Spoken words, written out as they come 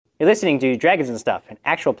You're listening to Dragons and Stuff, an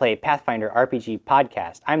actual play Pathfinder RPG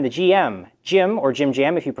podcast. I'm the GM, Jim, or Jim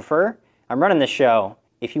Jam if you prefer. I'm running this show.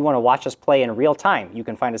 If you want to watch us play in real time, you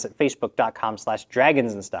can find us at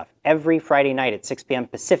facebook.com/dragonsandstuff every Friday night at 6 p.m.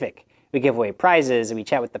 Pacific. We give away prizes, and we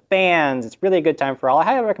chat with the fans. It's really a good time for all. I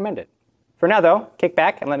highly recommend it. For now, though, kick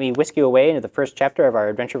back and let me whisk you away into the first chapter of our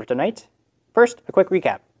adventure for tonight. First, a quick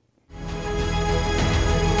recap.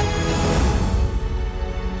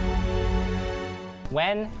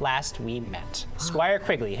 When last we met, Squire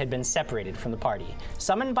Quigley had been separated from the party,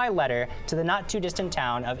 summoned by letter to the not-too-distant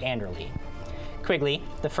town of Anderley. Quigley,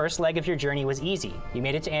 the first leg of your journey was easy. You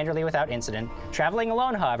made it to Anderley without incident. Traveling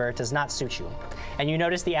alone, however, does not suit you. And you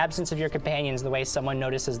notice the absence of your companions the way someone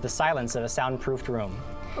notices the silence of a soundproofed room.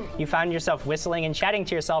 You found yourself whistling and chatting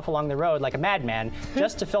to yourself along the road like a madman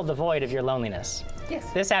just to fill the void of your loneliness. Yes.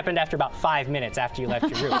 This happened after about 5 minutes after you left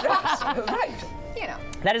your group. Right. You know.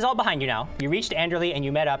 That is all behind you now. You reached Anderley and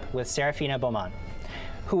you met up with Seraphina Beaumont,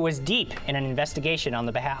 who was deep in an investigation on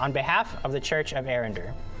behalf of the Church of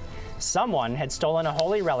Arender. Someone had stolen a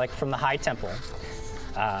holy relic from the High Temple,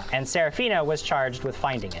 and Seraphina was charged with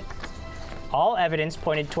finding it. All evidence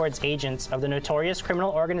pointed towards agents of the notorious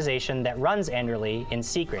criminal organization that runs Anderley in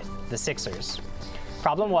secret, the Sixers.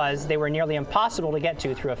 Problem was, they were nearly impossible to get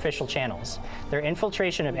to through official channels. Their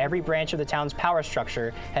infiltration of every branch of the town's power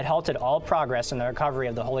structure had halted all progress in the recovery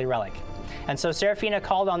of the holy relic. And so Seraphina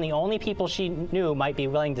called on the only people she knew might be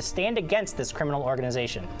willing to stand against this criminal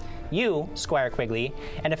organization. You, Squire Quigley,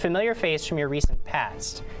 and a familiar face from your recent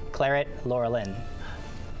past, Claret Laurelin.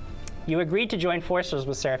 You agreed to join forces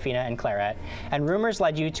with Seraphina and Claret, and rumors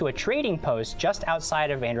led you to a trading post just outside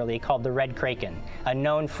of Anderley called the Red Kraken, a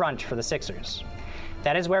known front for the Sixers.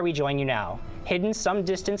 That is where we join you now, hidden some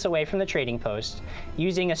distance away from the trading post,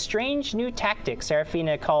 using a strange new tactic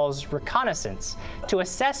Seraphina calls reconnaissance to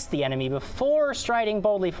assess the enemy before striding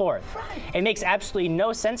boldly forth. Right. It makes absolutely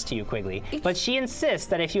no sense to you, Quigley, but she insists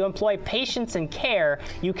that if you employ patience and care,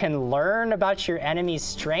 you can learn about your enemy's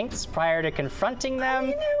strengths prior to confronting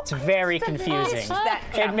them. It's very confusing.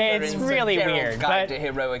 It's really weird,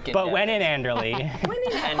 but when in Anderley.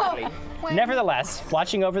 Nevertheless,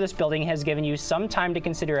 watching over this building has given you some time to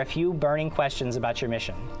consider a few burning questions about your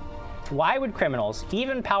mission. Why would criminals,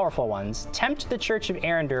 even powerful ones, tempt the Church of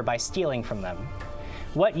Arender by stealing from them?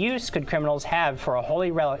 What use could criminals have for a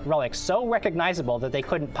holy relic so recognizable that they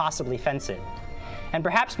couldn't possibly fence it? And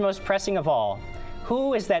perhaps most pressing of all,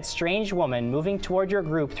 who is that strange woman moving toward your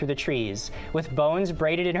group through the trees, with bones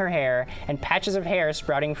braided in her hair and patches of hair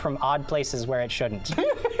sprouting from odd places where it shouldn't?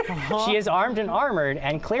 She is armed and armored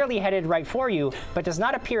and clearly headed right for you, but does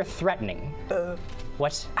not appear threatening.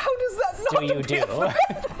 What How does that not do?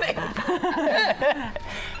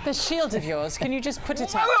 The shield of yours, can you just put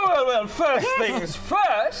it up? Well, first things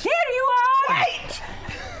first. Here you are! Wait!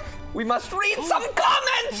 We must read some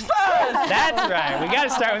comments first! That's right, we gotta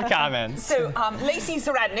start with comments. So, Lacey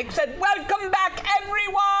Zaradnik said, "Welcome back,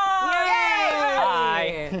 everyone!" Yay!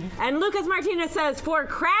 Hi. And Lucas Martinez says, for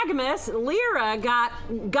Kragmus, Lyra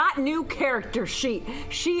got new character sheet.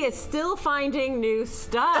 She is still finding new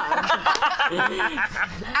stuff.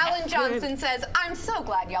 Alan Johnson says, I'm so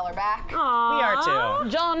glad y'all are back. Aww. We are too.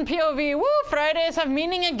 John POV, woo, Fridays have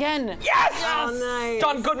meaning again. Yes! Oh, nice.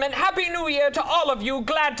 John Goodman, Happy New Year to all of you.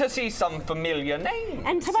 Glad to see some familiar names.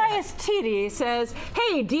 And Tobias Titi says,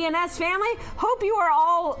 hey, DNS family, hope you are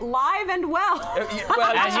all live and well.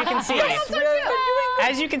 Well, As you can see, yes, we're doing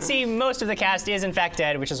as you can see, most of the cast is in fact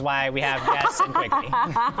dead, which is why we have Jess and Quigley.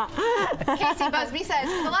 Casey Busby says,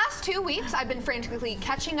 for the last 2 weeks, I've been frantically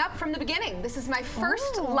catching up from the beginning. This is my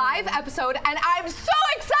first live episode, and I'm so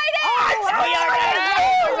excited!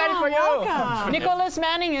 We're ready for you. Nicholas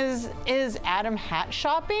Manning is Adam hat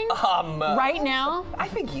shopping right now. I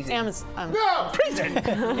think he's in Amazon. prison.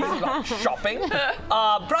 He's not shopping.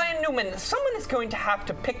 Brian Newman, someone is going to have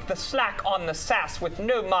to pick the slack on the sass with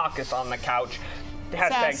no Marcus on the couch.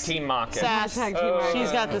 Hashtag Sass. Team Marcus. Sass. Hashtag Team Marcus.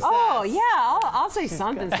 She's got the sass. Oh, yeah, I'll say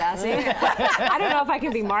something sassy. I don't know if I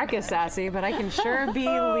can be Marcus sassy, but I can sure be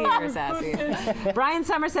Lear sassy. Brian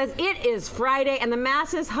Summer says, it is Friday and the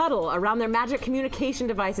masses huddle around their magic communication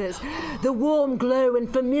devices. The warm glow and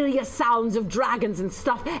familiar sounds of dragons and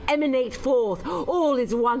stuff emanate forth. All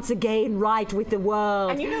is once again right with the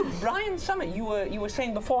world. And you know, Brian Summer, you were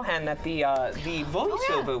saying beforehand that the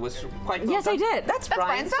voiceover was quite well Yes, done. I did. That's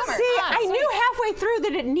Brian Summer. See, Ah, I knew halfway through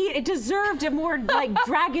that it deserved a more like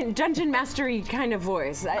dungeon mastery kind of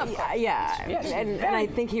voice. Yeah, Yes, and I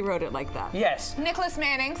think he wrote it like that. Yes. Nicholas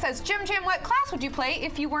Manning says, Jim, what class would you play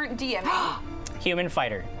if you weren't DMing? Human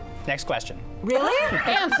fighter. Next question. Really?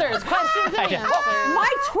 Answers, questions, and answers. My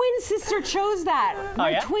twin sister chose that.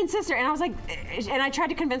 My yeah? twin sister, and I was like, and I tried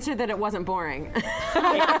to convince her that it wasn't boring.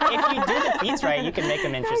 If you do the feats right, you can make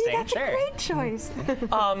them interesting. That's Sure. a great choice.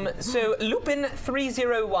 So Lupin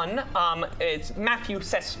 301, it's Matthew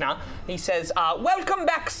Cessna. He says, "Welcome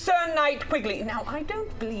back, Sir Knight Quigley." Now, I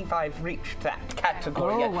don't believe I've reached that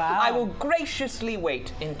category yet. wow. I will graciously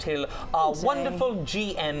wait until our wonderful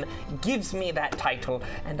GM gives me that title,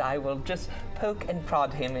 and I will just poke and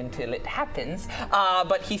prod him until it happens.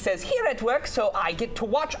 But he says, "Here at work, so I get to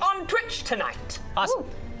watch on Twitch tonight." Awesome.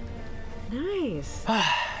 Nice.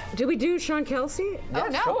 Did we do Sean Kelsey? Oh,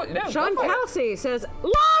 no. Sure, no, Sean go for it. Kelsey says,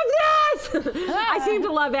 "Love this!" I seem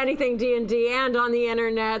to love anything D&D and on the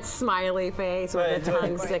internet. Smiley face with the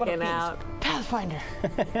tongue sticking out. Pathfinder.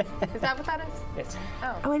 Is that what that is? It's,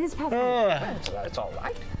 Oh, it is Pathfinder. it's all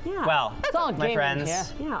right. Yeah. Well, It's all my gaming, friends, yeah.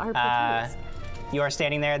 Yeah, our you are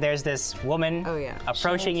standing there. There's this woman Oh, yeah.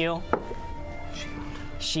 approaching you.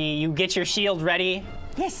 You get your shield ready.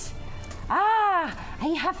 Yes.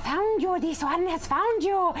 I have found you. This one has found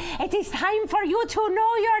you. It is time for you to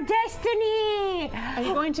know your destiny. Are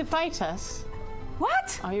you going to fight us?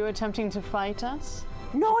 What? Are you attempting to fight us?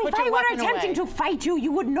 No, if Put your I were weapon attempting away. to fight you,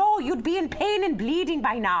 you would know. You'd be in pain and bleeding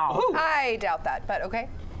by now. I doubt that, but okay.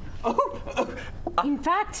 In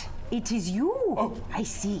fact, it is you I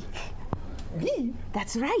seek. Me?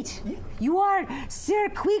 That's right. You are Sir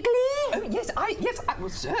Quigley? Oh, yes, well,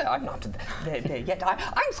 sir, I'm not there yet.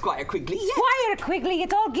 I'm Squire Quigley, yes. Squire Quigley,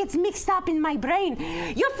 it all gets mixed up in my brain.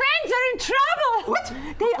 Your friends are in trouble! What?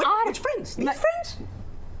 They are. Which friends? These My- friends?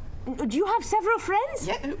 Do you have several friends?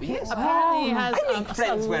 Yeah, yes. Apparently he has I make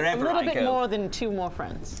friends wherever a little I bit go. more than 2 more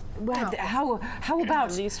friends. Well, how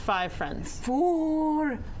about At least 5 friends.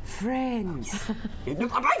 4 friends?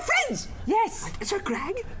 My friends! Yes, Sir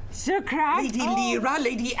Crag, Sir Crag. Lady Lyra,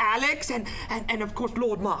 Lady Alex, and of course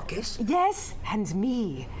Lord Marcus. Yes, and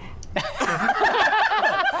me.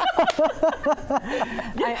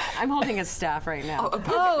 I'm holding a staff right now.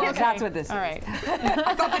 Oh, okay. That's what this is. All right.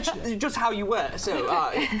 I thought that's just how you were, so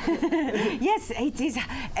Yes, it is.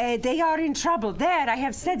 They are in trouble. There, I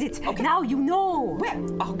have said it. Now you know.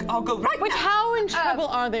 well, I'll go right But now. how in trouble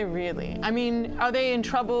are they really? I mean, are they in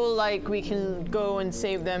trouble like we can go and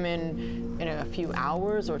save them in a few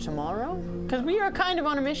hours or tomorrow? Because we are kind of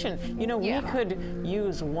on a mission. You know, we could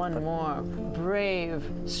use one more brave,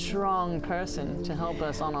 strong person to help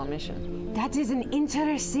us on our mission. That is an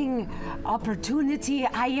interesting opportunity.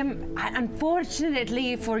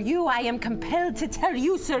 Unfortunately for you, I am compelled to tell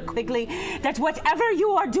you, Sir Quigley, that whatever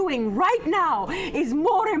you are doing right now is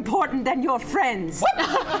more important than your friends.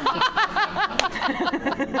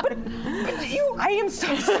 I am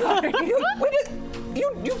so sorry.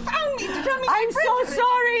 You found me to tell me. I'm so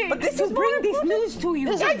sorry But this to is bring more this important. news to you.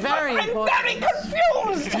 This is very I'm important. very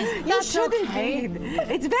confused. You shouldn't be.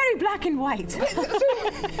 It's very black and white.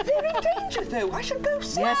 They're in danger, though. I should go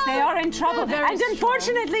see. Yes, they are in trouble. very And strong.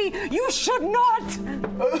 unfortunately, you should not.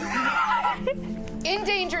 In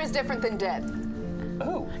danger is different than dead.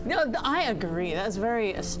 Oh, No, I agree. That's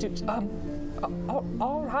very astute.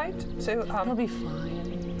 all right. So, It'll be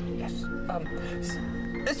fine. yes.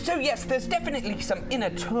 So yes, there's definitely some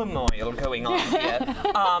inner turmoil going on here.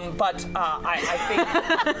 But I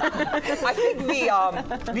think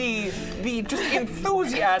the just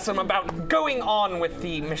enthusiasm about going on with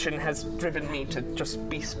the mission has driven me to just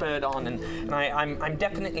be spurred on, and I'm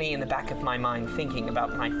definitely in the back of my mind thinking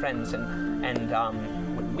about my friends, and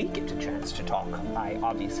when we get a chance to talk, I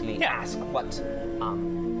obviously ask what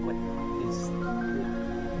is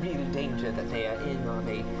the real danger that they are in. Are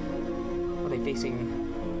they facing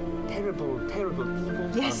terrible evil?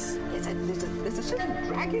 Yes. There's a certain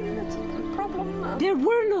dragon that's a problem. There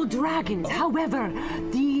were no dragons. However,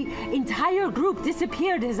 the entire group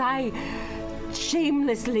disappeared as I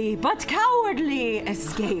shamelessly but cowardly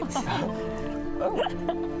escaped.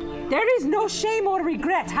 There is no shame or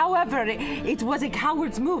regret. However, it was a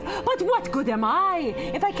coward's move. But what good am I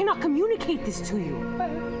if I cannot communicate this to you?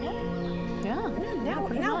 Yeah.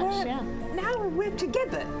 Now we're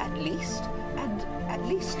together at least, and at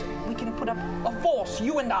least we can put up a force,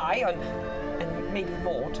 you and I, and maybe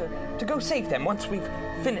more to go save them once we've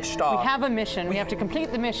finished our. We have a mission. We have to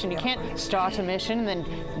complete the mission. You can't start a mission and then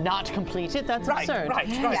not complete it. That's absurd.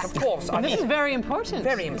 Right, of course. And this is very important.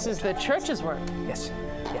 Very This is the church's work. Yes.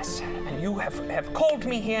 And you have called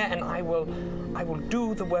me here, and I will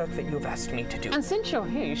do the work that you've asked me to do. And since you're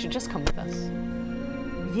here, you should just come with us.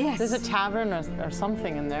 Yes. There's a tavern or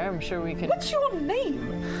something in there. I'm sure we can. What's your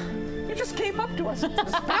name? You just came up to us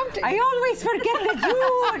spouting. I always forget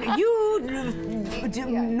that you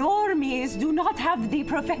normies do not have the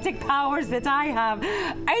prophetic powers that I have.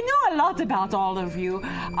 I know a lot about all of you.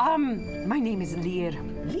 My name is Lear.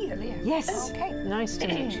 Lear. Yes. Okay. Nice to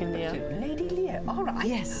meet you, Leah. Lady Lear. All right.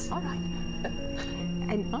 Yes. All right.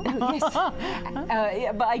 And yes,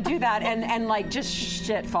 yeah, but I do that, and like just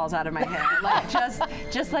shit falls out of my hair, like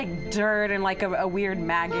just like dirt and like a weird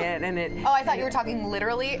maggot, and it. Oh, I thought you were talking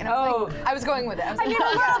literally, and I was going with it. I was I like, mean, a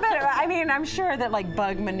little bit. I mean, I'm sure that like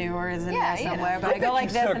bug manure is in Yeah, there yeah. somewhere, but I go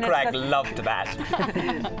like this, Sir and Crag it's just, loved that.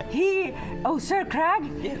 Sir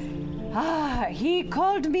Crag. Yes. He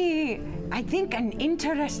called me, I think, an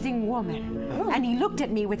interesting woman. And he looked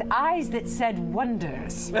at me with eyes that said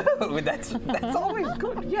wonders. Oh, that's always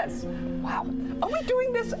good. Yes. Wow. Are we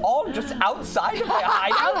doing this all just outside of the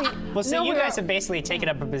hideout? Well, so you guys have basically taken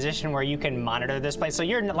up a position where you can monitor this place. So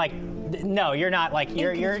you're like, no, you're not like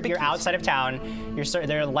you're outside of town.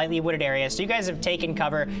 They're a lightly wooded area. So you guys have taken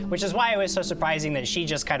cover, which is why it was so surprising that she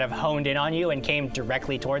just kind of honed in on you and came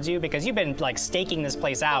directly towards you, because you've been like staking this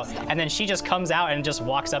place out, and then she just comes out and just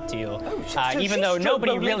walks up to you, even though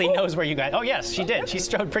nobody really knows where you guys. Oh yes, she did. She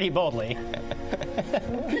strode pretty boldly.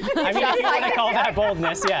 I mean, if you want to call that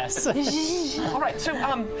boldness, yes. All right. So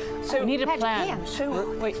We need a plan.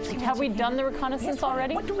 So Wait, have we done the reconnaissance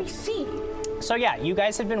already? What do we see? So yeah, you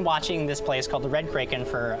guys have been watching this place called the Red Kraken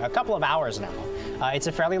for a couple of hours now. It's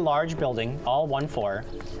a fairly large building, all one floor.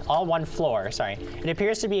 Sorry. It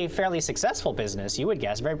appears to be a fairly successful business, you would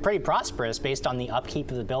guess, pretty prosperous based on the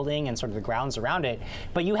upkeep of the building and sort of the grounds around it.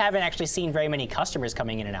 But you haven't actually seen very many customers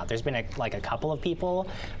coming in and out. There's been a couple of people.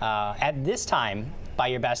 At this time, by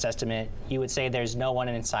your best estimate, you would say there's no one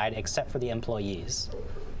inside except for the employees.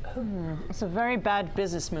 It's a very bad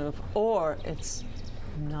business move, or it's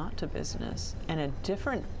not a business and a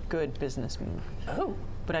different good business move. Oh.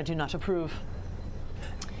 But I do not approve.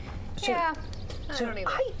 yeah. I So don't either.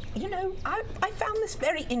 I found this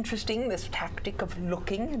very interesting, this tactic of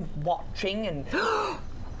looking and watching and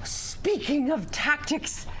Speaking of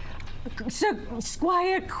tactics, Sir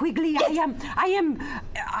Squire Quigley,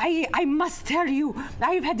 I must tell you,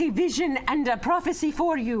 I've had a vision and a prophecy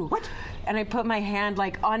for you. What? And I put my hand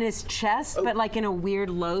like on his chest, but like in a weird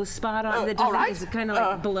low spot on that all right. is kind of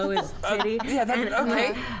like below his titty.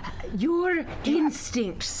 okay. Your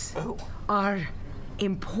instincts are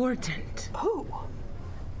important. Oh.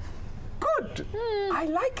 Good. I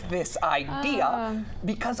like this idea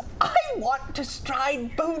because I want to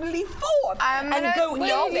stride boldly forth I'm and gonna go in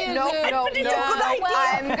no, there. no, But it's a good idea.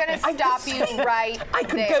 I'm gonna stop you right I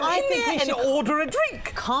could there. go in there and order a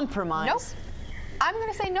drink. Compromise. Nope. I'm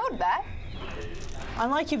gonna say no to that. I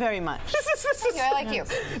like you very much. Thank you, I like you.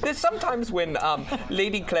 There's sometimes when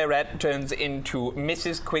Lady Clairette turns into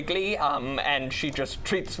Mrs. Quigley, and she just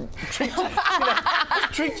treats me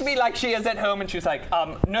like she is at home, and she's like,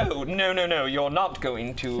 no, you're not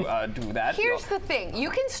going to do that. Here's the thing. You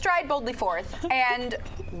can stride boldly forth, and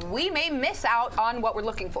we may miss out on what we're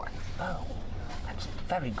looking for. Oh, that's a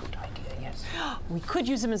very good idea, yes. We could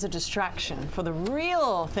use him as a distraction for the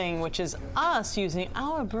real thing, which is us using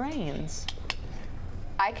our brains.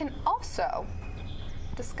 I can also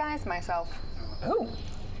disguise myself Oh,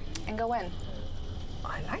 and go in.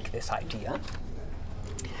 I like this idea.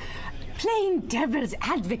 Playing devil's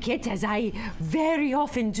advocate, as I very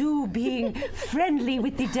often do, being friendly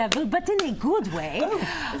with the devil, but in a good way.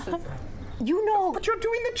 You know, But you're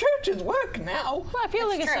doing the church's work now. Well, I feel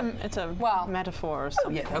like true. it's a Well- metaphor or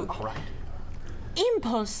something. Yeah, all right.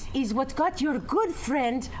 impulse is what got your good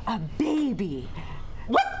friend a baby.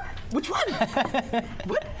 What? Which one?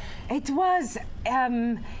 What? It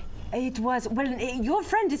was, well, your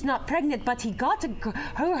friend is not pregnant, but he got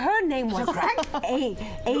her name was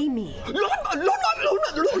Amy.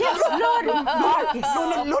 Yes, Lord Marcus.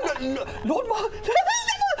 Lord Marcus.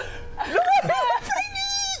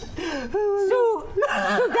 So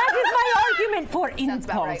that is my argument for Sounds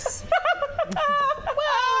about right. impulse.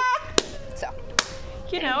 So,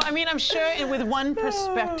 You know, I mean, I'm sure with one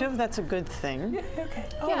perspective, that's a good thing. Okay.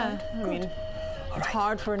 Yeah, I mean, it's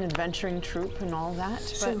hard for an adventuring troupe and all that,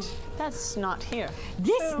 but that's not here.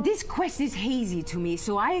 This quest is hazy to me,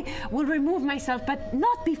 so I will remove myself, but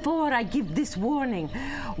not before I give this warning.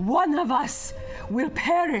 One of us will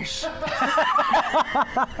perish.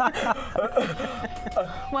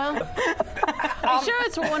 Well, I'm sure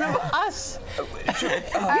it's one of us.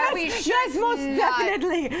 Yes,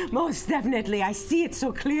 most definitely. I see it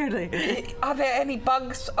so clearly. Are there any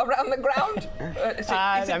bugs around the ground?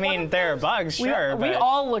 I mean, there are bugs, sure, We but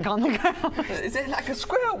all look on the ground. Is it like a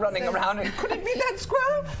squirrel running around? And could it be that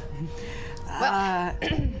squirrel?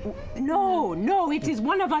 No, it is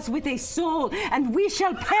one of us with a soul, and we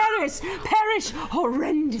shall perish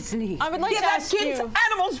horrendously. I would like to ask kids, you.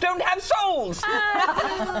 animals don't have souls!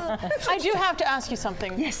 I do have to ask you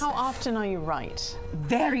something. Yes. How often are you right?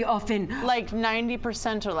 Very often. Like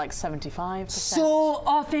 90% or like 75%? So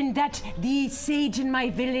often that the sage in my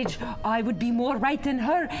village, I would be more right than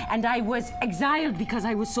her, and I was exiled because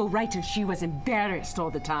I was so right and she was embarrassed all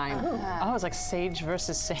the time. Oh, it's like sage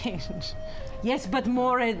versus sage. Yes, but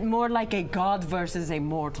more like a god versus a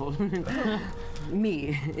mortal.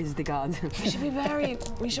 Me is the god.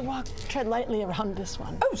 We should tread lightly around this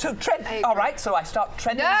one. Oh, so tread. All right, so I start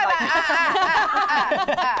treading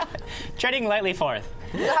Treading lightly forth.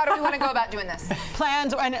 So how do we want to go about doing this?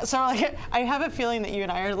 Plans, and so like, I have a feeling that you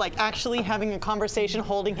and I are like actually having a conversation,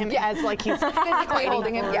 holding him as like he's Physically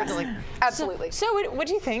holding him, yes. Like, Absolutely. so what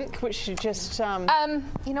do you think? We should just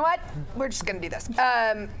You know what? We're just gonna do this.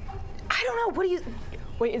 I don't know. What do you?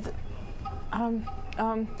 wait. Is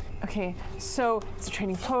okay. So it's a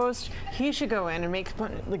training post. He should go in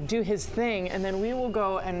and do his thing, and then we will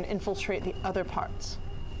go and infiltrate the other parts.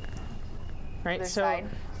 Right. Other so side.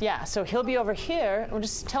 yeah. So he'll be over here. We'll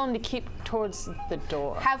just tell him to keep towards the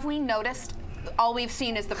door. Have we noticed? All we've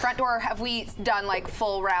seen is the front door. Or have we done like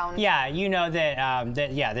full round? Yeah, you know that.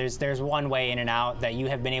 There's one way in and out that you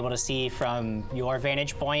have been able to see from your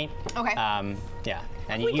vantage point. Okay. Yeah,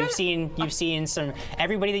 and you've seen some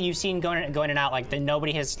everybody that you've seen going in and out. Like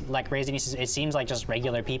nobody has like raised any. It seems like just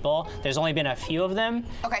regular people. There's only been a few of them.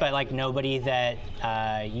 Okay. But like nobody that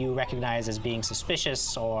you recognize as being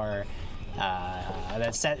suspicious or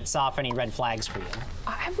that sets off any red flags for you.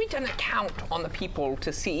 Have we done a count on the people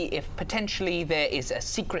to see if potentially there is a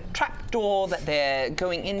secret trapdoor that they're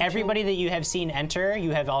going into? Everybody that you have seen enter,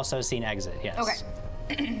 you have also seen exit. Yes.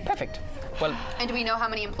 Okay. Perfect. Well, And do we know how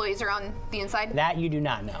many employees are on the inside? That you do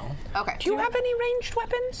not know. Okay. do you have any ranged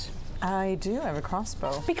weapons? I do have a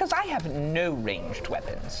crossbow. Because I have no ranged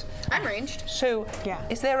weapons. I'm ranged. So, Yeah.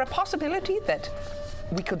 is there a possibility that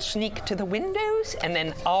we could sneak to the windows and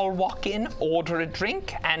then I'll walk in, order a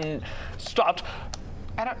drink, and start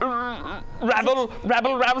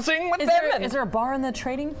rabble-rousing with them? Is there a bar in the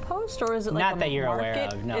trading post, or is it like Not a that you're market? aware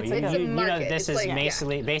of. No, It's you a know market. this It's is like-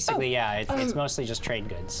 basically it's mostly just trade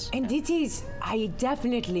goods. And it is, I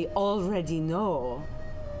definitely already know.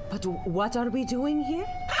 But what are we doing here?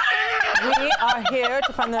 We are here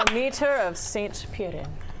to find the meter of Saint Pierre.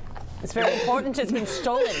 It's very important. It's been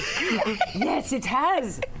stolen. Yes, it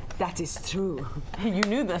has. That is true. You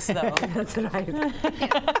knew this, though. That's right.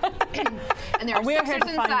 And there are We are here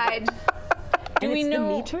sixers to find inside. Do we it's the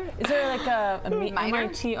know? meter? Is there like a Miter?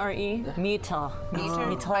 M-I-T-R-E? Meter.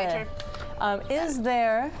 Meter.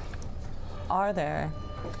 Are there?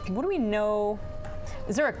 What do we know?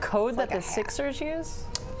 Is there a code that like a the hat. Sixers use?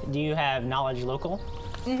 Do you have knowledge local?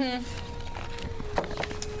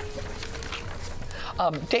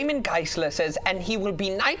 Damon Geisler says, and he will be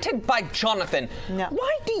knighted by Jonathan. No.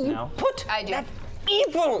 Why do you No. put I do. that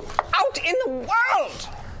evil out in the world?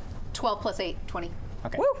 12 plus 8, 20.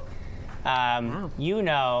 Okay. You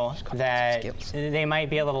know that skills. they might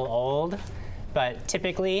be a little old, but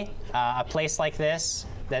typically a place like this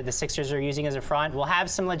that the Sixers are using as a front will have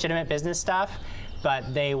some legitimate business stuff,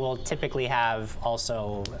 but they will typically have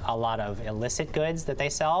also a lot of illicit goods that they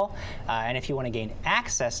sell. And if you want to gain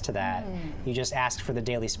access to that, you just ask for the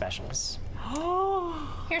daily specials.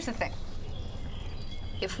 Here's the thing.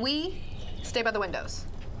 If we stay by the windows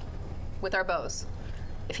with our bows,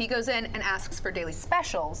 if he goes in and asks for daily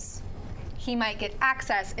specials, he might get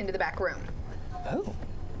access into the back room. Oh.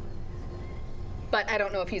 But I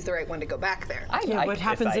don't know if he's the right one to go back there. I Yeah, like what this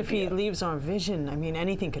happens if he idea. leaves our vision? I mean,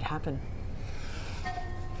 anything could happen.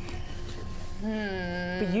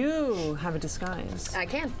 But you have a disguise. I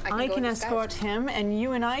can. I go can in disguise. escort him, and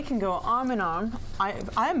you and I can go arm in arm.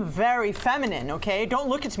 I'm very feminine, okay? Don't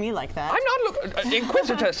look at me like that. I'm not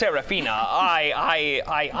Inquisitor Serafina.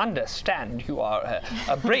 I understand you are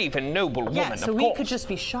a brave and noble woman. Yeah, so of we course. could just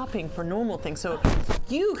be shopping for normal things. So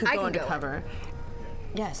you could I go can go. undercover.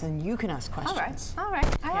 Yes, and you can ask All right. questions. All right.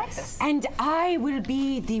 I like this. And I will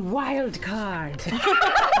be the wild card.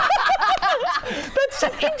 That's so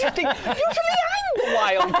interesting. Usually I'm the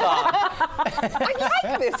wild card. I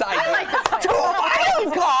like this idea. Two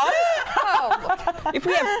wild cards? Oh, If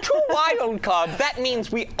we have two wild cards, that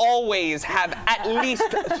means we always have at least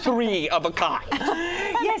 3 of a kind.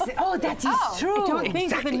 Yes, oh, that is true. I don't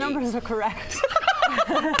think the numbers are correct.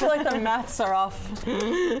 I feel like the maths are off.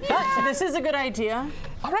 But this is a good idea.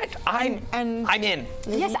 All right, I'm in.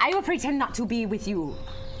 Yes, I will pretend not to be with you,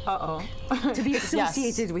 Uh-oh. to be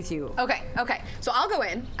associated with you. okay. Okay. So I'll go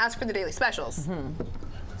in, ask for the daily specials.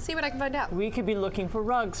 see what I can find out. We could be looking for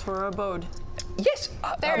rugs for our abode. Yes.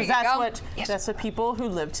 There you That's go. what that's what people who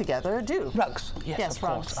live together do. Rugs. Yes, Yes, of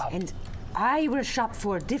rugs. course. And I will shop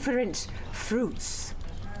for different fruits.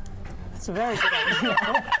 That's a very good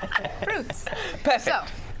idea. Fruits. Perfect. So,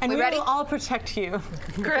 And we we ready? will all protect you.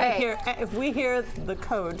 Great. If we hear the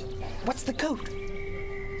code. What's the code?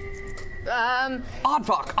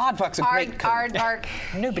 Aardvark. Aardvark's a great code. Aardvark.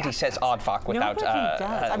 Nobody says Aardvark without. Nobody does.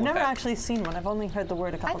 I've never without- actually seen one. I've only heard the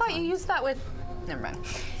word a I couple thought times. you used that with. Never mind.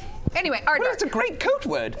 Anyway, Well, Aardvark. it's a great code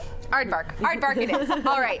word. Aardvark. Aardvark it is.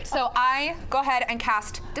 All right, so I go ahead and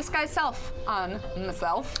cast Disguise Self on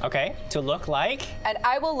myself. Okay, to look like. And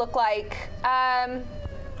I will look like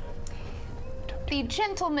the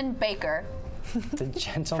gentleman baker The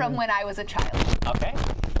gentleman. from when I was a child. Okay,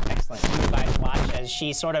 excellent. You guys watch as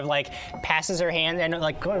she sort of like passes her hand and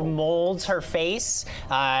like molds her face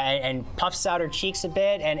and puffs out her cheeks a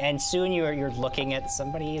bit, and soon you're looking at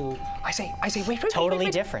somebody who I say, wait. Totally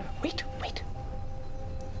wait. different. Wait.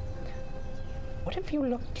 What if you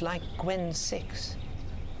looked like Gwen 6?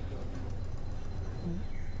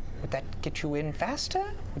 Would that get you in faster?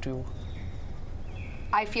 Would you?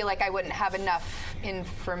 I feel like I wouldn't have enough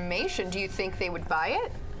information. Do you think they would buy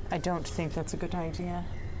it? I don't think that's a good idea.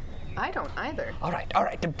 I don't either. All right.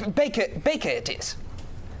 Baker it is.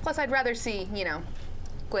 Plus, I'd rather see,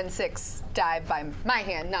 Gwen 6 die by my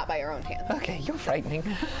hand, not by her own hand. Okay, you're frightening.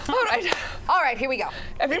 All right. All right, here we go.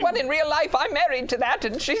 Everyone in real life, I'm married to that,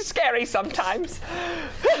 and she's scary sometimes.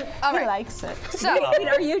 All He right. likes it. So,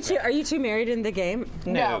 Wait, are you two married in the game?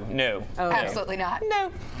 No. absolutely not.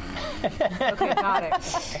 No. Okay, got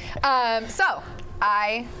it. So,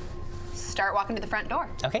 I start walking to the front door.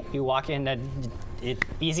 Okay, you walk in. It's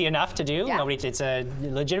easy enough to do. Yeah. It's a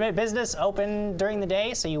legitimate business, open during the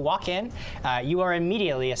day. So you walk in. You are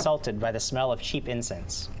immediately assaulted by the smell of cheap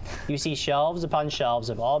incense. You see shelves upon shelves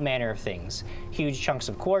of all manner of things: huge chunks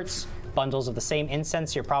of quartz, bundles of the same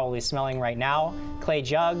incense you're probably smelling right now, clay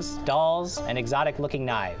jugs, dolls, and exotic-looking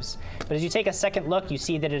knives. But as you take a second look, you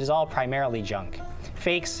see that it is all primarily junk.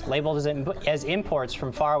 Fakes labeled as imports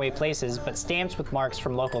from faraway places, but stamped with marks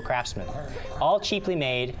from local craftsmen. All cheaply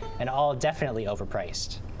made and all definitely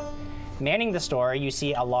overpriced. Manning the store, you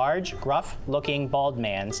see a large, gruff-looking bald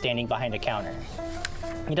man standing behind a counter.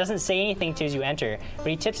 He doesn't say anything to you as you enter, but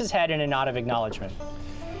he tips his head in a nod of acknowledgement.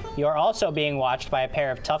 You are also being watched by a pair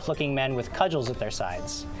of tough-looking men with cudgels at their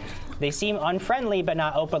sides. They seem unfriendly but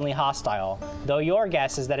not openly hostile, though your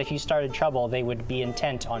guess is that if you started trouble, they would be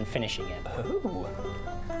intent on finishing it. Ooh.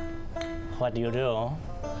 What do you do?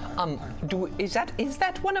 Is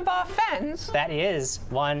that one of our fans? That is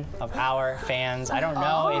one of our fans. I don't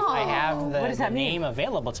know if I have the name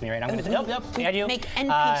available to me right now. I'm going to. Nope, I do. Make NPCs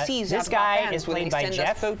out This of our guy fans is when played they by send us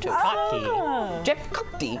Jeff photos. Kotke. Jeff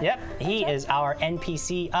Cookty. Yep, he is our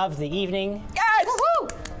NPC of the evening. Yes!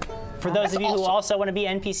 For those of you who awesome. also want to be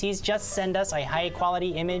NPCs, just send us a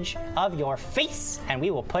high-quality image of your face, and we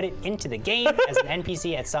will put it into the game as an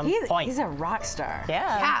NPC at some point. He's a rock star.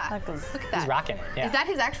 Yeah. That goes- Look at that. He's rocking it. Yeah. Is that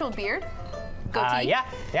his actual beard? Goatee? Yeah.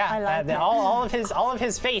 I like that. All of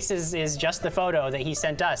his face is just the photo that he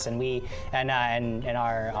sent us, and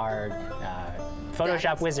our Photoshop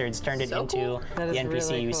That is wizards turned it so into cool. That the is NPC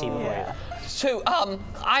really you see cool. before you. So,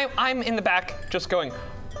 I'm in the back just going,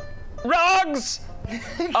 rugs!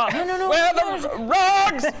 No. Where are the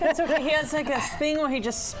rugs? It's okay. He has like a thing where he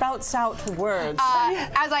just spouts out words.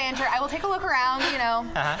 As I enter, I will take a look around, and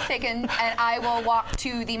I will walk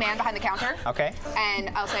to the man behind the counter. Okay.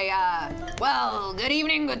 And I'll say, well, good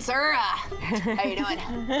evening, good sir. How you doing?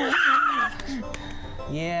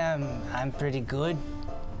 Yeah, I'm pretty good.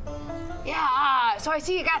 Yeah, so I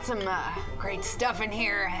see you got some great stuff in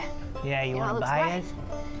here. Yeah, you want to looks buy nice.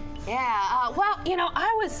 it? Yeah, well,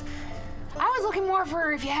 I was looking more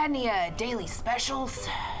for if you had any daily specials.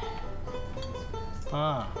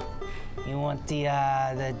 Huh. You want the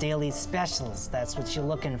daily specials? That's what you're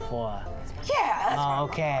looking for. Yeah, that's Oh,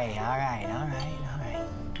 okay. All right.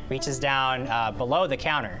 Reaches down below the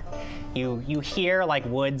counter. You hear like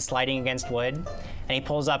wood sliding against wood, and he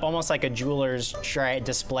pulls up almost like a jeweler's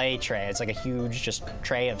display tray. It's like a huge just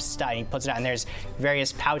tray of stuff. And he puts it out, and there's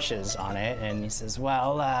various pouches on it. And he says,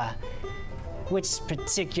 "Well, which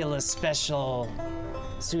particular special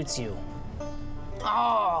suits you?"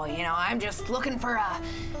 Oh, I'm just looking for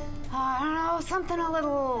I don't know, something a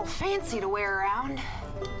little fancy to wear around.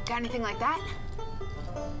 Got anything like that?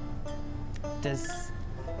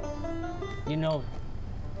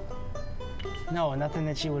 No, nothing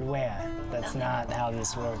that you would wear. That's not how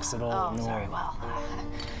this works at all. Oh, no. sorry. Well,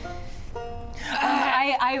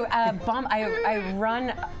 I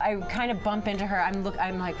kind of bump into her. I'm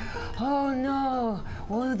like, oh no,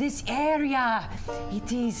 oh this area,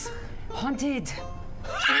 it is haunted.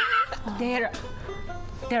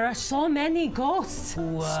 There are so many ghosts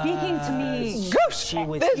speaking to me. Ghosts! She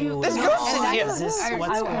with There's you. ghosts in here. Is this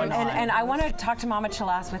what's going on? And I want to talk to Mama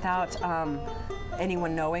Chalas without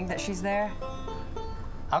anyone knowing that she's there.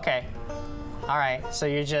 Okay. All right. So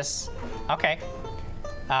you're just okay.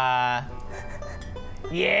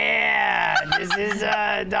 Yeah. This is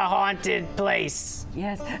the haunted place.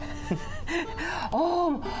 Yes.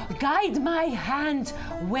 Oh, guide my hand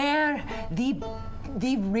where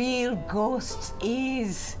the real ghost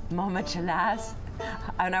is, Mama Chalas.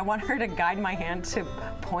 And I want her to guide my hand to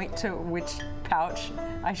point to which pouch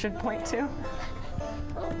I should point to.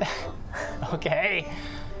 Okay.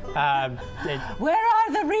 Where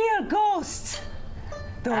are the real ghosts?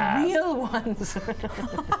 The real ones.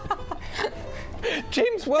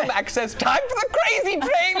 James Womack says, time for the crazy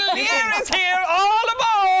train. Lear is here, all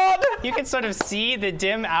aboard. You can sort of see the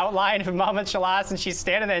dim outline of Mama Chalas, and she's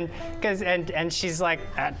standing there, and she's like,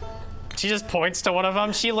 she just points to one of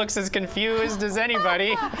them. She looks as confused as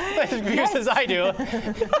anybody, as confused as I do.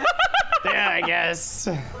 Yeah, I guess.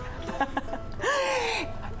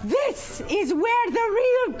 This is where the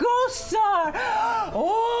real ghosts are.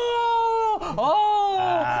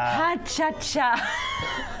 Ha-cha-cha.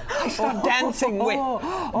 Stop dancing with.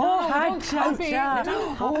 Ha-cha-cha.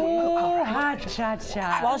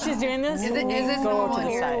 Ha-cha-cha. While she's doing this, Is this go normal to the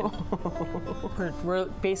here? side. We're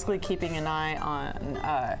basically keeping an eye on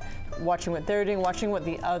watching what they're doing, watching what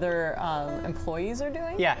the other employees are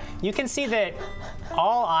doing. Yeah, you can see that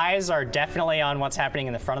all eyes are definitely on what's happening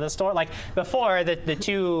in the front of the store. Like before, the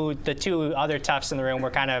two other toughs in the room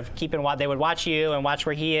were kind of keeping they would watch you and watch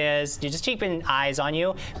where he is. You're just keeping eyes on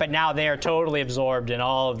you, but now they are totally absorbed in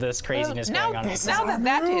all of this craziness going on. Now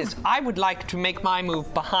that is, I would like to make my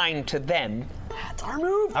move behind to them. That's our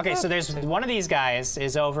move. Okay, so there's one of these guys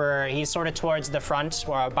is over. He's sort of towards the front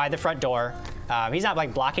or by the front door. He's not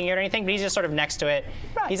like blocking it or anything, but he's just sort of next to it.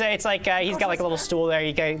 Right. It's like he's got like a little stool there.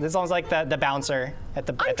 It's almost like the bouncer at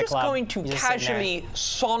the I'm at the just club. going to He's just sitting there. casually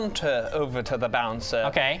saunter over to the bouncer.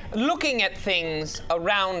 Okay. Looking at things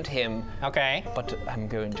around him. Okay. But I'm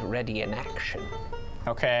going to ready an action.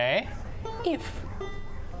 Okay. If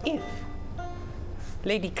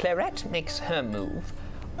Lady Claret makes her move,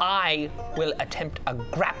 I will attempt a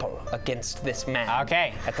grapple against this man.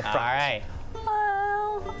 Okay. At the front. All right.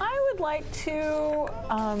 I would like to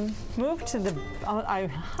move to the.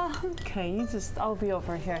 Okay, I'll be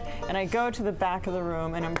over here, and I go to the back of the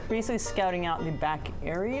room, and I'm basically scouting out the back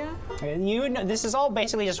area. You know, this is all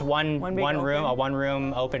basically just one big room, open? a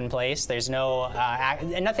one-room open place. There's no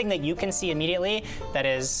nothing that you can see immediately. That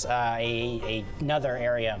is another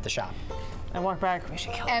area of the shop. I walk back. We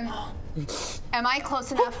should kill him. Am I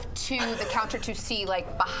close enough to the counter to see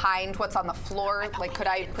like behind what's on the floor? Like, could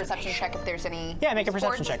I perception check if there's any? Yeah, make a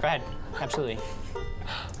perception sports? check. Go ahead. Absolutely.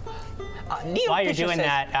 Neil While you're Fisher doing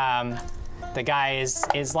says, that, the guy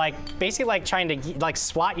is like basically like trying to like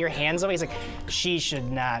swat your hands away. He's like, she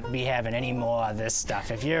should not be having any more of this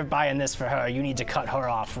stuff. If you're buying this for her, you need to cut her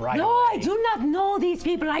off right No, away. I do not know these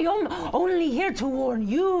people. I am only here to warn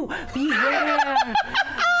you. Beware.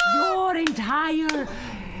 Your entire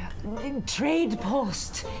trade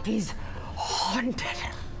post is haunted.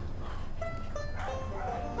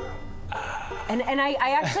 And I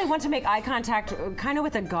actually want to make eye contact kind of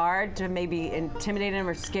with a guard to maybe intimidate him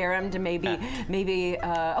or scare him to maybe,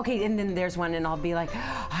 okay, and then there's one and I'll be like,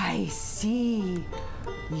 I see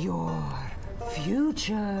your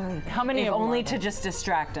future. How many If of them only are to just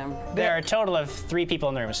distract him. There are a total of 3 people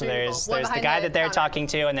in the room. So there's One the behind guy the that they're counter. talking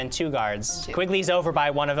to, and then 2 guards. Quigley's over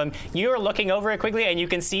by one of them. You're looking over at Quigley, and you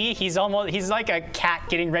can see he's like a cat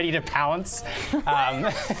getting ready to pounce.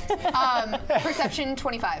 Perception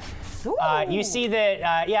 25. You see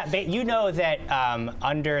that, you know that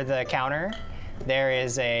under the counter there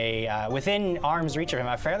is within arm's reach of him,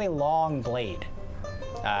 a fairly long blade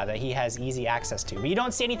that he has easy access to. But you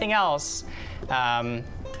don't see anything else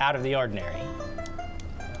out of the ordinary.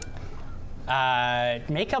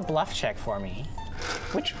 Make a bluff check for me.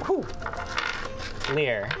 who?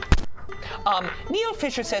 Lear. Neil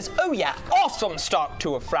Fisher says, oh yeah, awesome start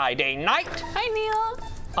to a Friday night. Hi, Neil.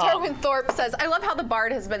 Torwin Thorpe says, I love how the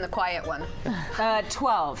bard has been the quiet one.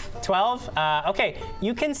 12. 12? Okay,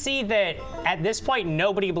 you can see that at this point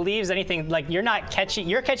nobody believes anything. Like you're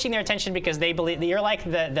catching their attention because they believe that you're like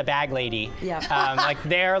the bag lady. Yeah. Like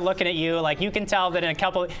they're looking at you. Like you can tell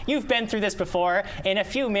that you've been through this before. In a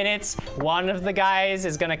few minutes, one of the guys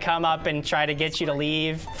is gonna come up and try to get you to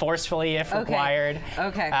leave forcefully if required.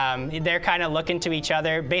 Okay. They're kind of looking to each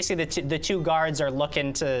other. Basically, the two guards are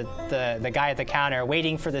looking to the guy at the counter,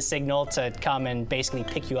 waiting for the signal to come and basically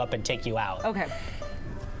pick you up and take you out. Okay.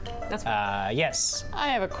 That's fine. Yes, I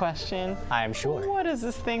have a question. I am sure. What does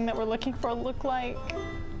this thing that we're looking for look like?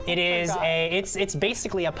 It is God. it's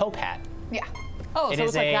basically a Pope hat. Yeah. Oh, It so is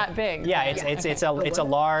it's like that big. Yeah, it's a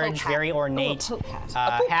large, Pope hat. very ornate Pope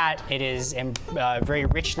hat. hat. It is very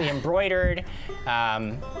richly embroidered.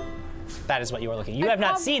 That is what you are looking. You have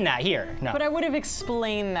not seen that here. No. But I would have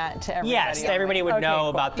explained that to everybody. Yes, everybody would Okay, know cool.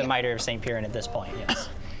 about the Mitre of St. Piran at this point. Yes.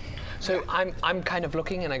 So I'm kind of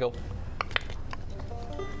looking and I go,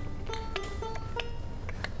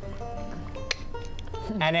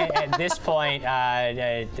 And at this point,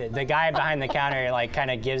 the guy behind the counter like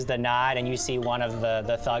kind of gives the nod, and you see one of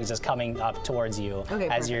the thugs is coming up towards you Okay,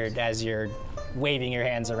 as perfect. you're waving your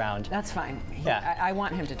hands around. That's fine. Yeah. I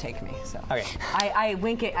want him to take me. So. Okay. I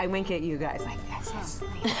wink at you guys. Like that's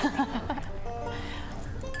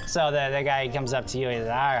So the guy comes up to you and says,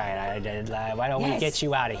 all right, why don't we get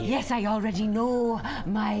you out of here? Yes, I already know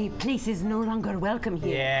my place is no longer welcome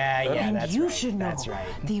here. Yeah, And that's you right. should know That's right.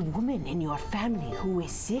 the woman in your family who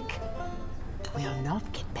is sick will not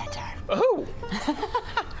get better. oh,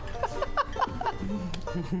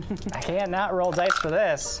 I can't not roll dice for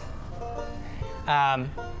this.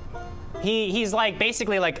 He's like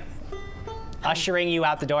basically like ushering you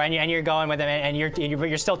out the door, and you're going with him, and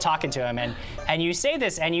you're still talking to him, and you say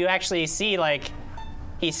this, and you actually see like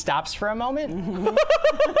he stops for a moment,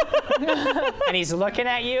 and he's looking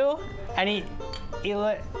at you, and he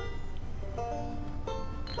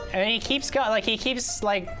keeps going, like he keeps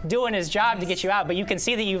like doing his job to get you out, but you can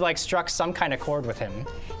see that you've like struck some kind of chord with him.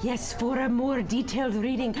 Yes, for a more detailed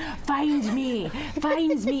reading, finds me.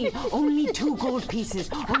 Only 2 gold pieces,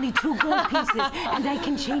 and I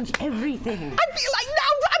can change everything. I feel like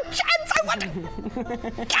now's our chance. I want to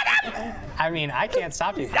get him. I mean, I can't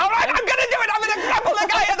stop you. All right, I'm gonna do it. I'm gonna grapple the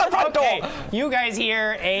guy at the front Okay, door. you guys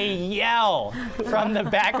hear a yell from the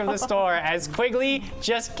back of the store as Quigley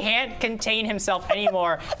just can't contain himself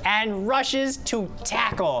anymore and rushes to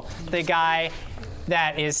tackle the guy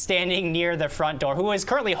that is standing near the front door, who is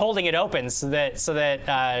currently holding it open so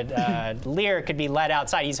that Lear could be let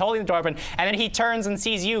outside. He's holding the door open, and then he turns and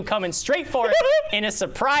sees you coming straight for it in a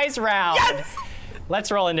surprise round. Yes! Let's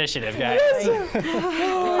roll initiative, guys.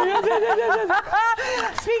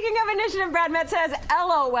 Speaking of initiative, Brad Met says,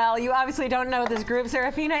 LOL, you obviously don't know this group,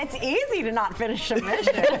 Serafina. It's easy to not finish a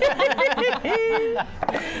mission.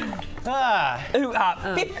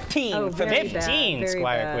 15 Oh, for very me. 15, bad, very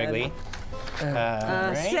Squire bad. Quigley.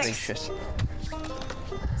 Right. 6.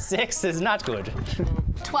 6 is not good.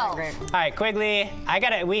 12. Great. All right, Quigley,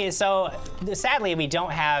 sadly we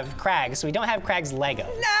don't have Crag, so we don't have Crag's Lego. No!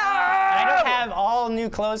 And I don't have all new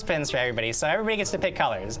clothespins for everybody, so everybody gets to pick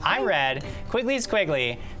colors. I'm red, Quigley's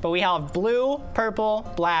Quigley, but we have blue,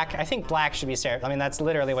 purple, black. I think black should be Serafina. I mean, that's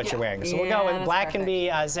literally what you're wearing. So we'll go Yeah, with that's black can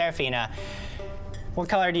be Serafina. What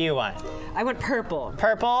color do you want? I went purple.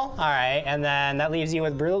 Purple? All right, and then that leaves you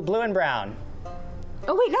with blue and brown.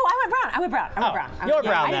 Oh, wait, no, I went brown. I went brown. You're Yeah,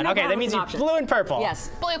 brown I didn't then. know Okay, brown that was means an you're option. blue and purple. Yes.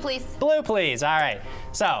 Blue, please. Blue, please. All right.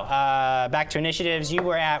 So, back to initiatives. You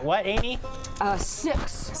were at what, Amy?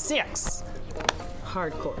 6. 6.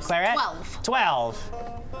 Hardcore. Claret? 12. 12.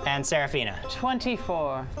 And Serafina.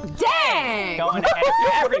 24. Dang! Going ahead of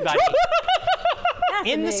everybody. That's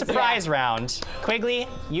In the amazing. surprise round, Quigley,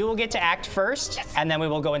 you will get to act first, and then we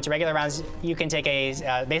will go into regular rounds. You can take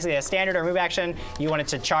a basically a standard or move action. You wanted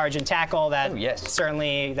to charge and tackle. That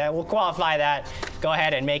certainly that will qualify that. Go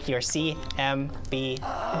ahead and make your CMB.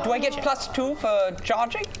 Do I get +2 for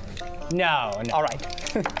charging? No. All right.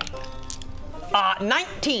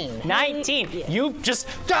 19. 19. You just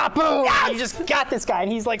boom! You just got this guy, and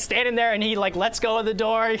he's like standing there, and he like lets go of the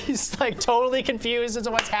door. He's like totally confused as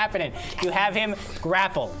to what's happening. You have him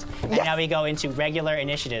grappled, and now we go into regular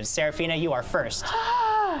initiatives. Serafina, you are first.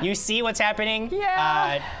 You see what's happening.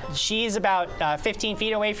 Yeah. She's about 15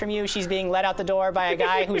 feet away from you. She's being led out the door by a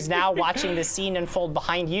guy who's now watching the scene unfold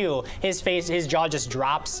behind you. His jaw just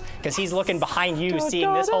drops because he's looking behind you,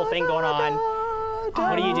 seeing this whole thing going on.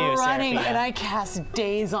 What do you do, Running, Serafina? and I cast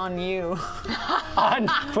Daze on you. On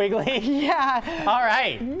Quigley? Yeah. All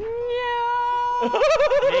right. Yeah.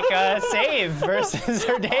 Make a save versus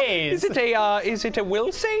her daze. Is it a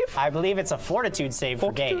will save? I believe it's a fortitude save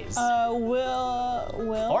for daze.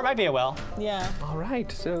 Will. Or it might be a will. Yeah. All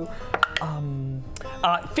right, so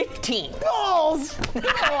 15. Balls.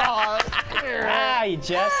 Ah, you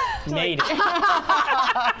just made it.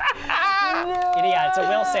 Yeah, it's a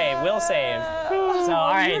will save. Will save. So,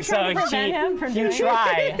 all right, so you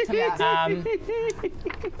try,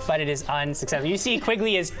 but it is unsuccessful. You see,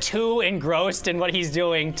 Quigley is too engrossed in what he's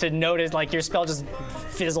doing to notice. Like your spell just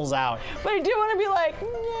fizzles out. But I do want to be like,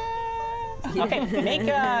 nah. Okay, make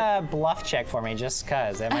a bluff check for me, just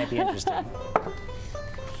cause that might be interesting.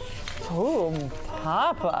 Ooh,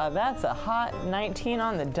 Papa, that's a hot 19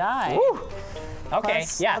 on the die. Woo. Okay,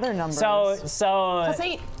 Plus yeah. other numbers. So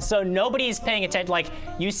 8. So nobody's paying attention. Like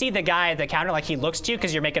you see the guy at the counter, like he looks to you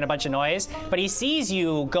because you're making a bunch of noise, but he sees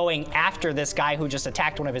you going after this guy who just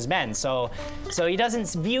attacked one of his men. So he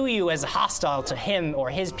doesn't view you as hostile to him or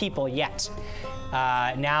his people yet.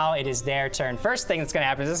 Now it is their turn. First thing that's going to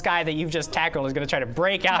happen is this guy that you've just tackled is going to try to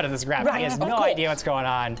break out of this grapple. He has no idea what's going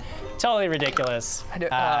on. Totally ridiculous.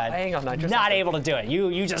 Hang on, I just not able to do it.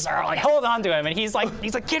 You just are like, hold on to him, and he's like,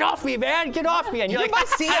 get off me, man, get off me, and you're like, my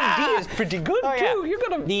CMD is pretty good oh, too. yeah. You're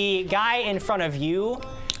gonna. The guy in front of you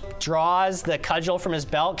draws the cudgel from his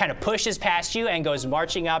belt, kind of pushes past you, and goes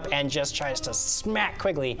marching up and just tries to smack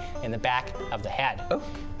Quigley in the back of the head. Oh.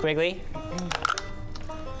 Quigley.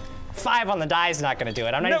 5 on the die is not going to do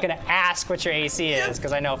it. I'm not even going to ask what your AC is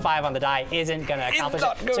because I know 5 on the die isn't going to accomplish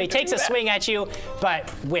it. So he takes a swing at you, but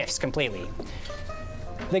whiffs completely.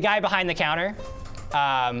 The guy behind the counter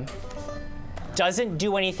doesn't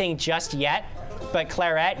do anything just yet, but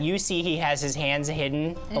Claret, you see he has his hands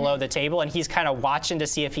hidden below the table, and he's kind of watching to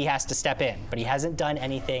see if he has to step in, but he hasn't done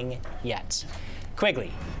anything yet.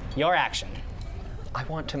 Quigley, your action. I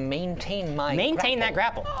want to maintain my Maintain that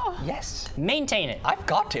grapple. Yes. Maintain it. I've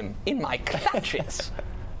got him in my clutches.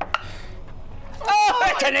 Oh,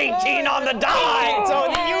 it's an 18 on the die! So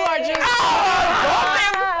you are just...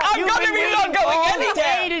 I've got him! He's not going all day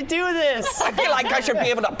anywhere! to do this. I feel like I should be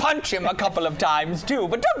able to punch him a couple of times too,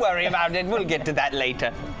 but don't worry about it. We'll get to that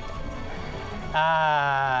later.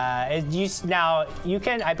 Now you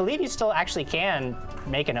can. I believe you still actually can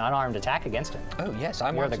make an unarmed attack against him. Oh yes, I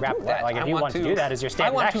You're want the to grapple. do that. Like if I you want to do that as your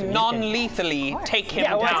standard I want action, to you can- non-lethally take him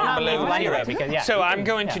Yeah, well, it's down not below lethal zero. anyway, because, yeah, so you I'm can-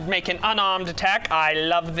 going to make an unarmed attack. I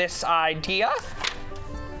love this idea.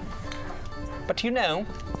 But you know,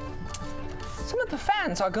 some of the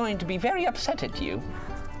fans are going to be very upset at you.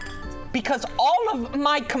 Because all of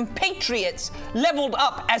my compatriots leveled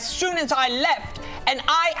up as soon as I left, and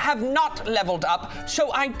I have not leveled up,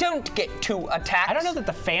 so I don't get 2 attacks. I don't know that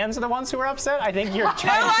the fans are the ones who are upset. I think you're No, I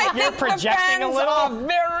trying. You're think projecting the a fans little. are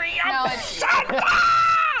very No, upset.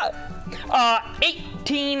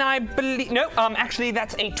 18, I believe. No, actually,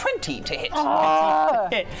 that's a 20 to hit.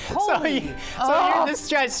 So you're this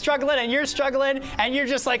guy's struggling, and you're struggling, and you're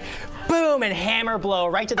just like, boom, and hammer blow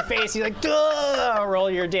right to the face. You're like, duh, roll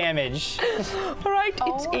your damage. All right,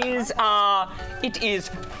 it is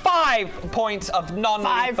 5 points of 5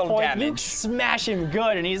 non-lethal points. You damage. smash him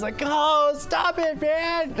good, and he's like, oh, stop it,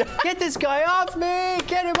 man. Get this guy off me.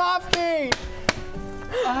 Get him off me.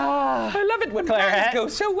 I love it when Claret. plans go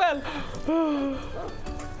so well.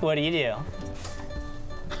 What do you do?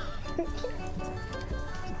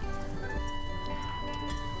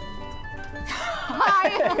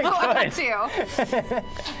 I don't know what to do.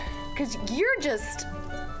 Because you're just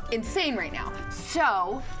insane right now.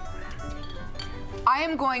 So, I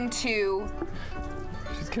am going to.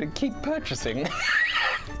 She's gonna keep purchasing.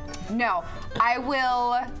 No, I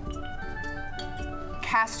will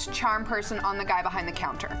cast Charm Person on the guy behind the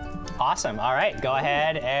counter. Awesome. All right, go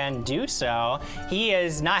ahead and do so. He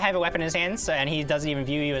does not have a weapon in his hands, and he doesn't even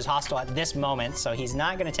view you as hostile at this moment, so he's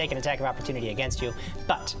not going to take an attack of opportunity against you,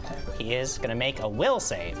 but he is going to make a will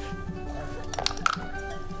save.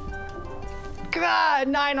 God,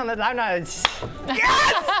 9 on the... I'm not...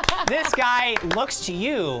 Yes! This guy looks to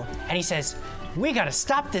you, and he says, we got to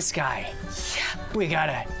stop this guy. We got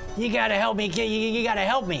to... You got to help me. You got to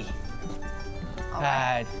help me.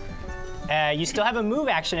 You still have a move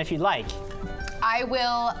action if you'd like. I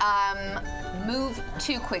will move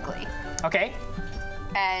to Quigley. Okay.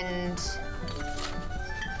 And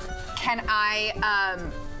can I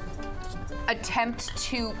attempt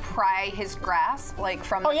to pry his grasp, like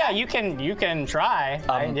from? Oh yeah, you can try.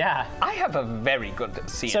 Yeah. I have a very good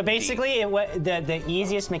CMD. So basically, the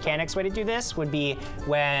easiest mechanics way to do this would be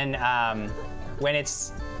when when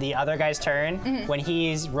it's the other guy's turn, when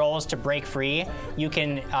he rolls to break free, you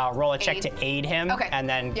can roll a check to aid him, Okay. and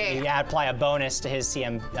then Yeah, you yeah. apply a bonus to his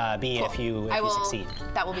CMB if you succeed.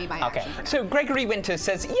 That will be my Okay. action. So Gregory Winter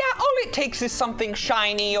says, yeah, all it takes is something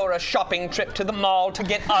shiny or a shopping trip to the mall to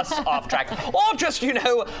get us off track. Or just,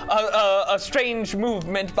 a strange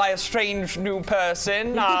movement by a strange new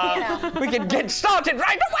person. We can get started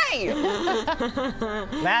right away!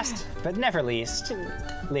 Last but never least,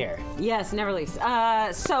 Lear. Yes, never least.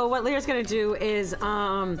 So what Lear's going to do is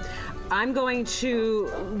I'm going to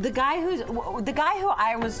the guy who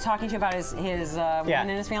I was talking to about his woman and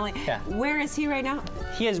his family. Yeah. Where is he right now?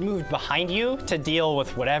 He has moved behind you to deal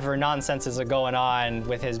with whatever nonsenses are going on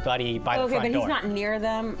with his buddy by the Okay, front but door. he's not near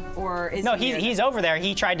them, or is No, he? he's over there.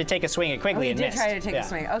 He tried to take a swing at Quigley He and did missed. try to take a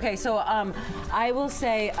swing. Okay, so I will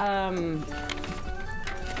say.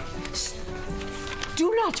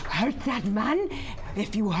 Do not hurt that man.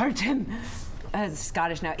 If you hurt him,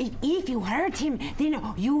 Scottish now. if you hurt him, then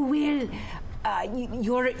you will.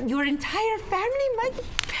 Your entire family might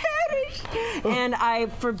perish. And I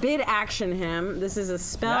forbid action him. This is a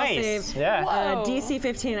spell Nice, save. yeah. Whoa. DC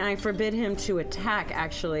 15, and I forbid him to attack,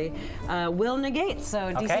 actually. Will negate, so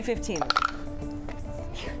Okay. DC 15.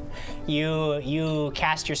 You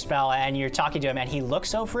cast your spell and you're talking to him and he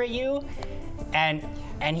looks over at you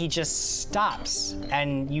and he just stops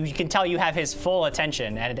and you can tell you have his full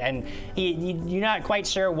attention and you're not quite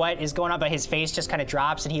sure what is going on, but his face just kind of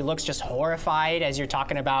drops and he looks just horrified as you're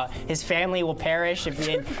talking about his family will perish if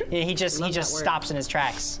he just stops in his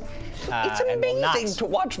tracks. It's and will not- amazing to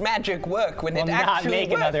watch magic work when it will not actually make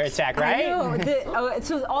works. another attack, right? I know.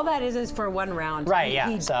 So all that is for one round. Right, yeah.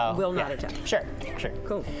 He So will not yeah. attack. Sure.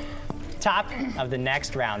 Cool. Top of the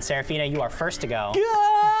next round. Serafina, you are first to go.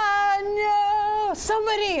 No,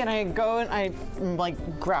 somebody, and I go and I'm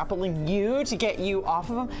like grappling you to get you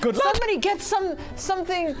off of him. Good luck. Somebody get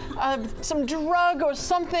something, some drug or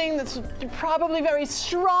something that's probably very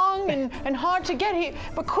strong and hard to get here.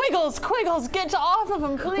 But Quiggles, get off of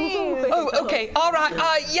him, please. Oh, okay, all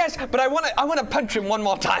right, yes, but I want to punch him one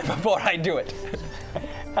more time before I do it.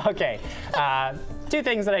 Okay. Two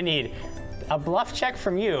things that I need. A bluff check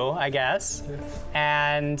from you, I guess,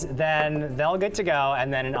 and then they'll get to go,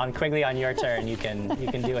 and then on Quigley on your turn, you can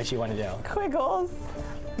do what you want to do. Quiggles,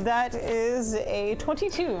 that is a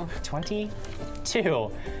 22.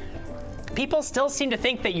 22. People still seem to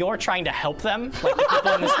think that you're trying to help them, like the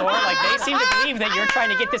people in the store. Like they seem to believe that you're trying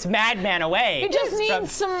to get this madman away. He just from-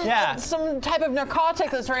 needs Yeah. some type of narcotic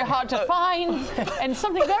that's very hard to find, and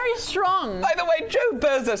something very strong. By the way, Joe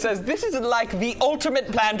Berza says this is like the ultimate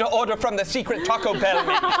plan to order from the secret Taco Bell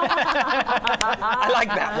menu. I like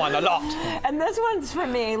that one a lot. And this one's for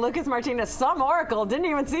me. Lucas Martinez, some oracle didn't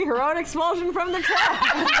even see her own explosion from the trap.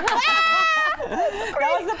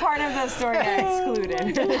 That was the part of the story I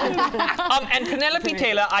excluded. And Penelope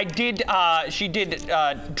Taylor, she did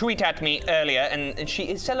tweet at me earlier, and she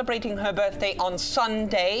is celebrating her birthday on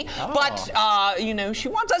Sunday. But, she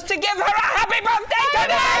wants us to give her a happy birthday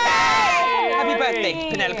today! Happy birthday,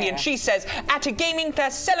 Penelope. And she says, at a gaming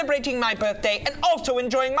fest, celebrating my birthday and also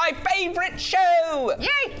enjoying my favorite show!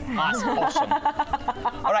 Yay! Awesome.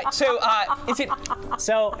 All right, so is it...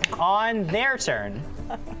 So on their turn,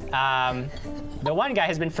 the one guy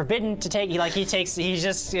has been forbidden to take. He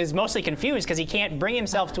just is mostly confused because he can't bring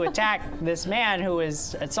himself to attack this man who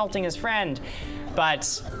is assaulting his friend.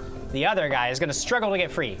 But the other guy is going to struggle to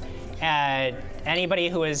get free. Anybody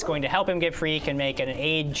who is going to help him get free can make an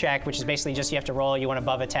aid check, which is basically just you have to roll. You want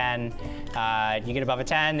above a 10. You get above a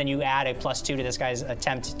 10, then you add a +2 to this guy's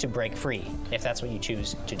attempt to break free, if that's what you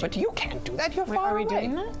choose to do. But you can't do that. You're far Are we away.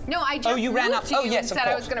 doing that? No, I just you ran moved up. to Oh, you yes, and of said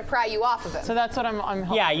I course. was going to pry you off of him. So that's what I'm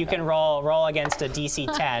helping. Yeah, you can roll against a DC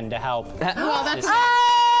 10 to help. Well, that's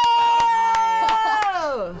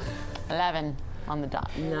Oh! 11 on the dot.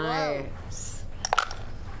 Nice.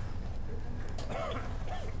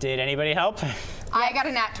 Did anybody help? I got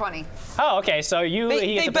a nat 20. Oh, okay. So he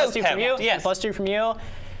They gets a both +2 from you. helped, yes. +2 from you.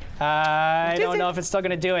 I don't know if it's still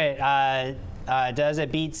gonna do it. Does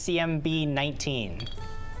it beat CMB 19?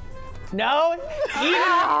 No, even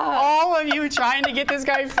all of you trying to get this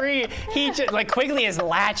guy free, he Quigley is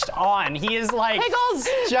latched on. He is like Pickles!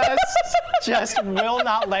 just will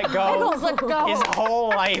not let go. Pickles, let go. His whole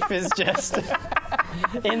life is just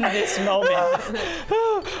in this moment.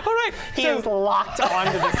 All right. He is locked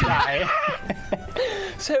onto this guy.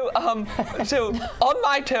 So on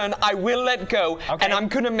my turn, I will let go, Okay. and I'm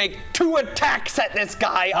gonna make 2 attacks at this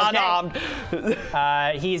guy unarmed.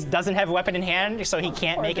 He doesn't have a weapon in hand, so he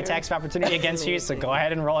can't make attacks of opportunity against you, so go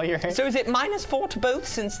ahead and roll your... So is it -4 to both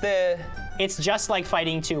since the... It's just like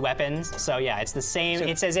fighting 2 weapons, so yeah, it's the same. So-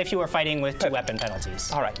 It's as if you were fighting with 2 weapon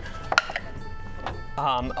penalties. All right.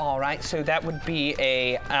 All right, so that would be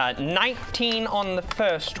a 19 on the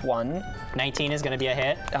first one. 19 is going to be a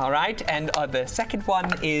hit. All right, and the second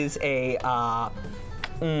one is a,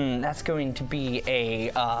 that's going to be a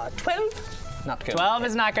 12? Not good. 12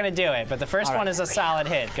 is not going to do it, but the first All one right. is a solid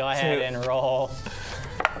hit. Go ahead and roll.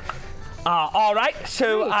 All right,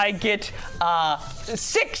 so I get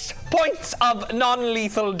 6 points of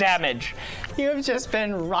non-lethal damage. You have just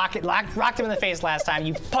been rocked him in the face last time.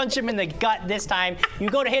 You punch him in the gut this time. You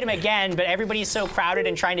go to hit him again, but everybody's so crowded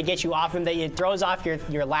and trying to get you off him that it throws off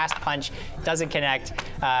your last punch. Doesn't connect.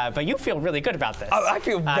 But you feel really good about this. Oh, I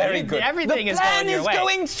feel very good. Everything The is plan going your is way.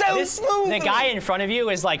 going so smoothly. The guy in front of you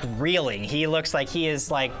is like reeling. He looks like he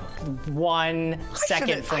is like 1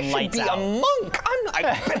 second from lights I should be out. a monk. I'm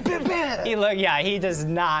like... He does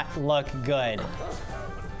not look good.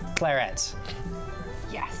 Claret.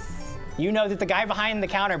 Yes. You know that the guy behind the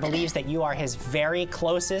counter believes that you are his very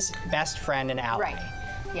closest best friend and ally. Right.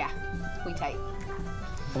 Yeah. We tight.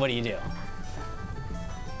 What do you do?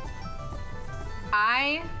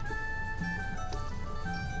 I'm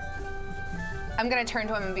gonna turn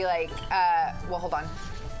to him and be like, well, hold on.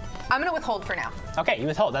 I'm gonna withhold for now. Okay, you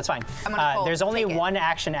withhold. That's fine. I'm gonna withhold, there's only take it. 1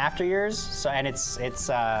 action after yours, so and it's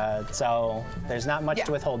so there's not much Yeah.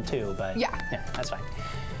 to withhold to, but Yeah. that's fine.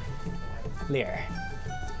 Lear.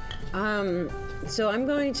 So I'm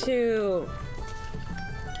going to.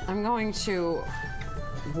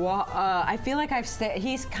 I feel like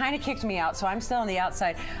he's kind of kicked me out, so I'm still on the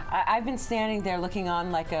outside. I've been standing there looking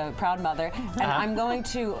on like a proud mother, and I'm going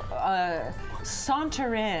to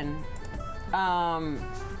saunter in.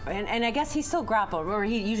 And I guess he's still grappled, or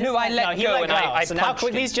you just. No, I let He go let and go. I So now punched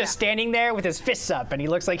Quigley's him. just standing there with his fists up, and he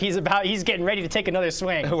looks like he's getting ready to take another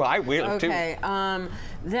swing. Oh, I will too. Okay.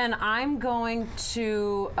 Then I'm going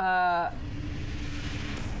to.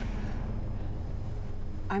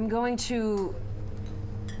 I'm going to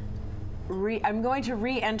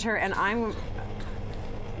re-enter, and I'm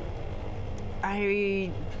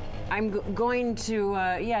going to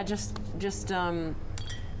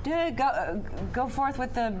go forth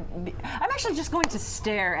with the. I'm actually just going to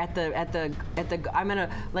stare at the. I'm gonna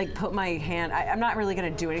like put my hand. I'm not really gonna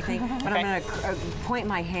do anything, but I'm gonna point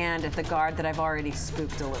my hand at the guard that I've already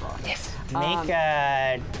spooked a little. Yes. Make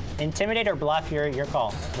intimidate or bluff, your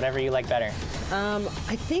call. Whatever you like better.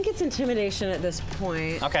 I think it's intimidation at this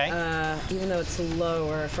point. Okay. Even though it's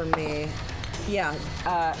lower for me. Yeah.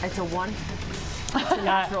 It's a 1.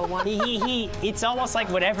 Natural 1. It's almost like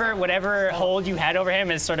whatever hold you had over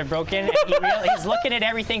him is sort of broken. And he's looking at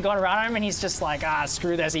everything going around him, and he's just like,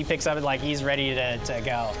 screw this. He picks up it like he's ready to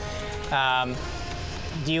go.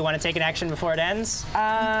 Do you want to take an action before it ends?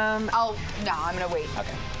 I'm gonna wait.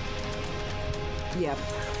 Okay. Yep.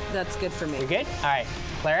 That's good for me. You're good? All right.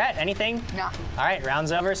 Claret, anything? No. All right,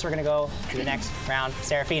 round's over, so we're going to go to the next round.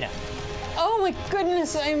 Seraphina. Oh my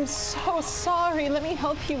goodness, I'm so sorry. Let me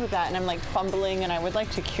help you with that. And I'm like fumbling, and I would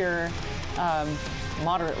like to cure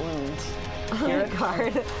moderate wounds.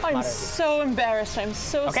 Guard. I'm so embarrassed. I'm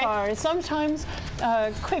so Okay. sorry. Sometimes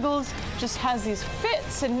Quiggles just has these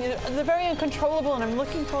fits, and they're very uncontrollable. And I'm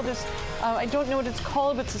looking for this. I don't know what it's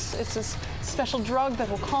called, but it's this special drug that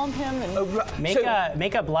will calm him. And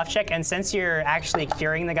Make a bluff check, and since you're actually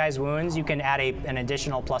curing the guy's wounds, you can add an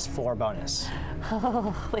additional +4 bonus.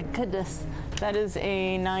 oh, thank goodness, that is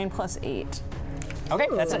a 9 + 8. Okay,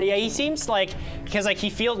 he seems like, because like he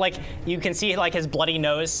feels like, you can see like his bloody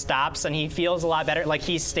nose stops and he feels a lot better. Like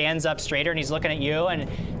he stands up straighter and he's looking at you and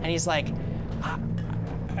he's like,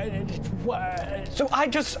 what? So I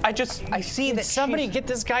see that Somebody she's- get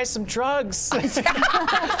this guy some drugs.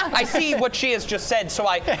 I see what she has just said, so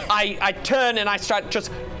I turn and I start just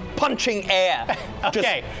punching air.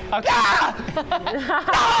 Okay.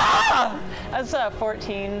 That's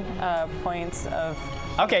 14 points of.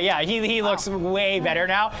 Okay, yeah, he looks way better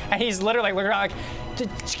now, and he's literally looking around like,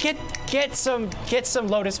 get some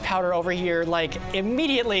lotus powder over here, like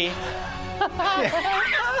immediately.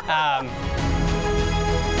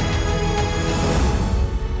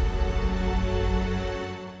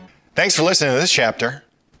 Thanks for listening to this chapter.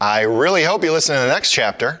 I really hope you listen to the next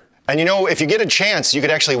chapter. And you know, if you get a chance, you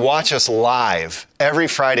could actually watch us live every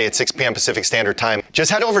Friday at 6 p.m. Pacific Standard Time.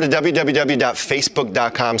 Just head over to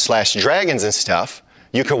www.facebook.com/dragons and stuff.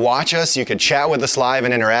 You could watch us, you could chat with us live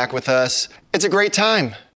and interact with us. It's a great time.